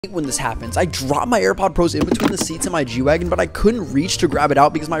When this happens, I dropped my AirPod Pros in between the seats in my G-Wagon, but I couldn't reach to grab it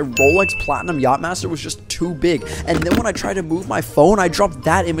out because my Rolex Platinum Yachtmaster was just too big. And then when I tried to move my phone, I dropped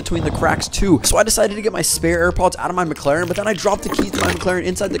that in between the cracks too. So I decided to get my spare AirPods out of my McLaren, but then I dropped the keys to my McLaren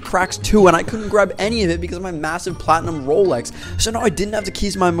inside the cracks too, and I couldn't grab any of it because of my massive Platinum Rolex. So now I didn't have the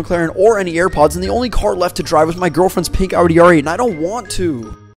keys to my McLaren or any AirPods, and the only car left to drive was my girlfriend's pink Audi R8, and I don't want to.